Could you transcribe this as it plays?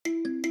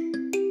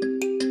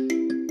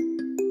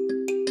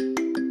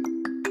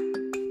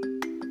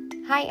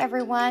Hi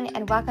everyone,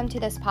 and welcome to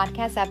this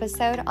podcast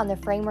episode on the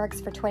Frameworks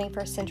for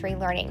 21st Century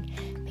Learning.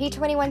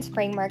 P21's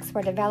frameworks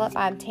were developed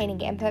by obtaining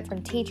input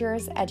from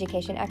teachers,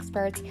 education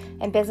experts,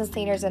 and business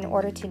leaders in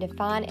order to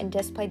define and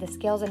display the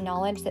skills and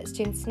knowledge that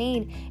students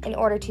need in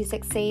order to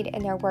succeed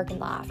in their work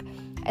and life,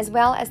 as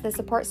well as the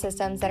support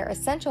systems that are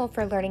essential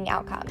for learning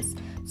outcomes.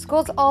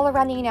 Schools all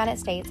around the United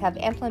States have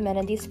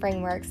implemented these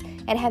frameworks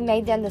and have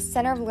made them the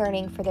center of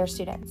learning for their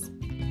students.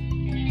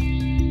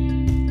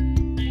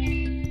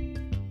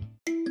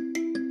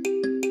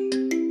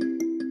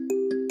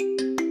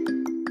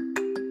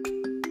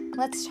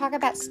 Let's talk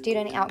about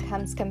student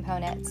outcomes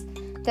components.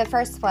 The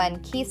first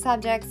one, key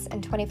subjects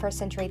and 21st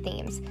century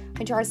themes,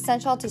 which are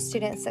essential to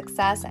student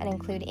success and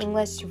include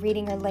English,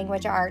 reading or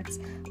language arts,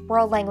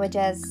 world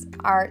languages,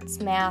 arts,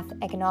 math,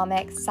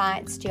 economics,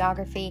 science,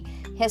 geography,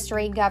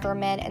 history,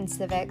 government, and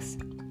civics.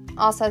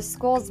 Also,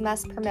 schools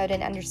must promote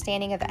an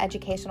understanding of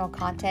educational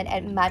content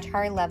at much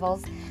higher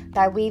levels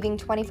by weaving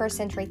 21st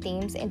century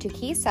themes into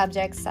key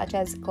subjects such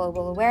as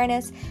global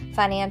awareness,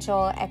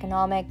 financial,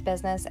 economic,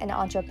 business, and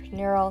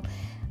entrepreneurial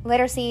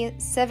literacy,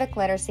 civic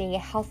literacy,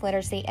 health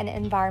literacy, and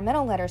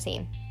environmental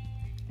literacy.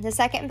 The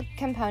second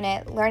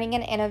component, learning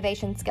and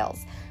innovation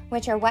skills,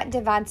 which are what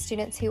divides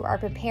students who are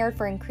prepared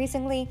for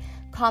increasingly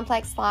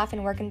complex life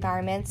and work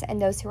environments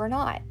and those who are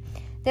not.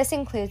 This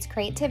includes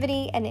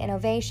creativity and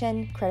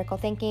innovation, critical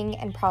thinking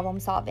and problem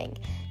solving,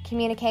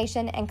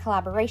 communication and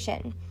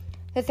collaboration.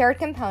 The third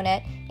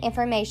component,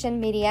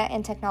 information, media,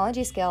 and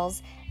technology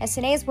skills. As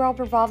today's world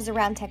revolves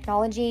around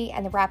technology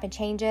and the rapid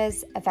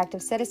changes,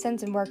 effective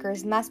citizens and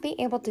workers must be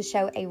able to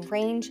show a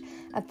range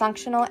of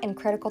functional and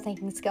critical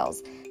thinking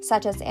skills,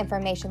 such as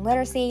information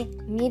literacy,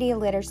 media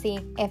literacy,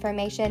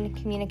 information,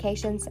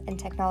 communications, and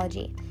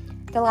technology.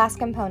 The last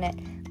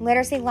component,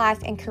 literacy, life,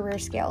 and career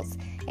skills.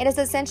 It is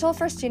essential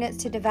for students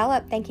to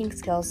develop thinking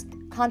skills,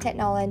 content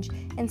knowledge,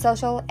 and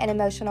social and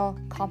emotional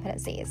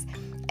competencies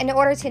in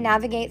order to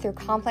navigate through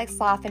complex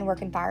life and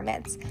work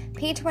environments.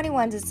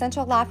 P21's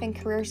essential life and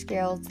career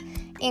skills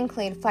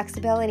include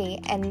flexibility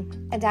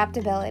and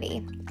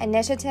adaptability,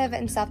 initiative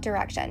and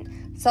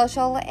self-direction,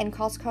 social and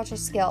cross-cultural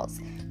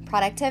skills,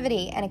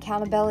 productivity and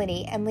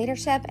accountability, and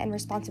leadership and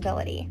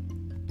responsibility.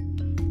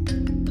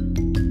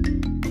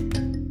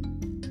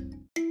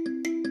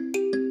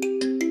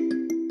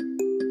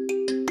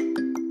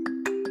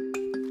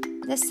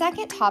 The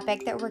second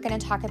topic that we're going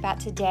to talk about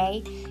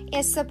today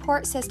is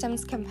support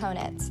systems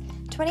components.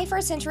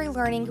 21st century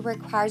learning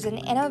requires an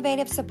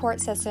innovative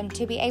support system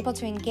to be able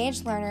to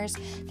engage learners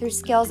through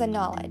skills and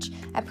knowledge,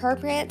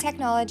 appropriate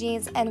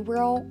technologies, and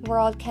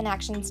real-world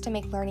connections to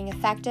make learning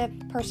effective,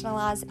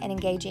 personalized, and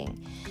engaging.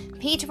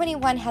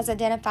 P21 has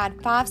identified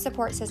 5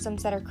 support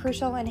systems that are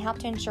crucial and help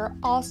to ensure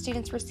all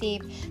students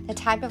receive the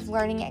type of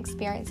learning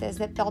experiences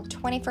that build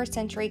 21st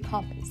century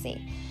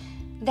competency.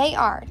 They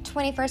are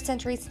 21st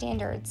century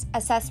standards,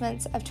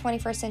 assessments of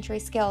 21st century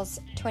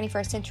skills,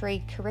 21st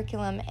century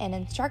curriculum and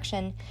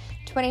instruction,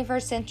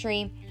 21st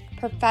century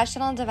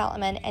professional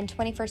development, and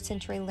 21st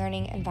century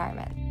learning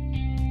environment.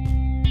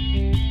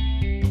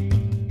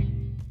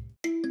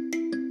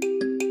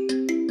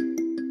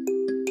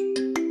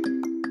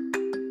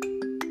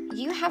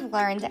 You have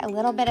learned a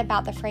little bit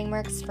about the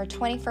frameworks for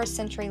 21st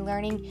century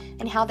learning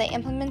and how the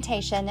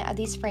implementation of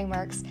these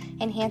frameworks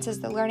enhances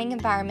the learning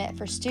environment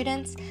for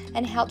students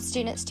and helps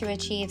students to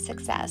achieve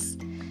success.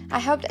 I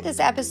hope that this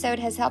episode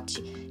has helped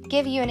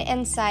give you an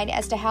insight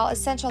as to how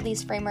essential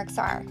these frameworks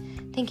are.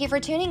 Thank you for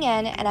tuning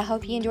in, and I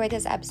hope you enjoyed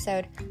this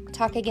episode.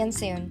 Talk again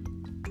soon.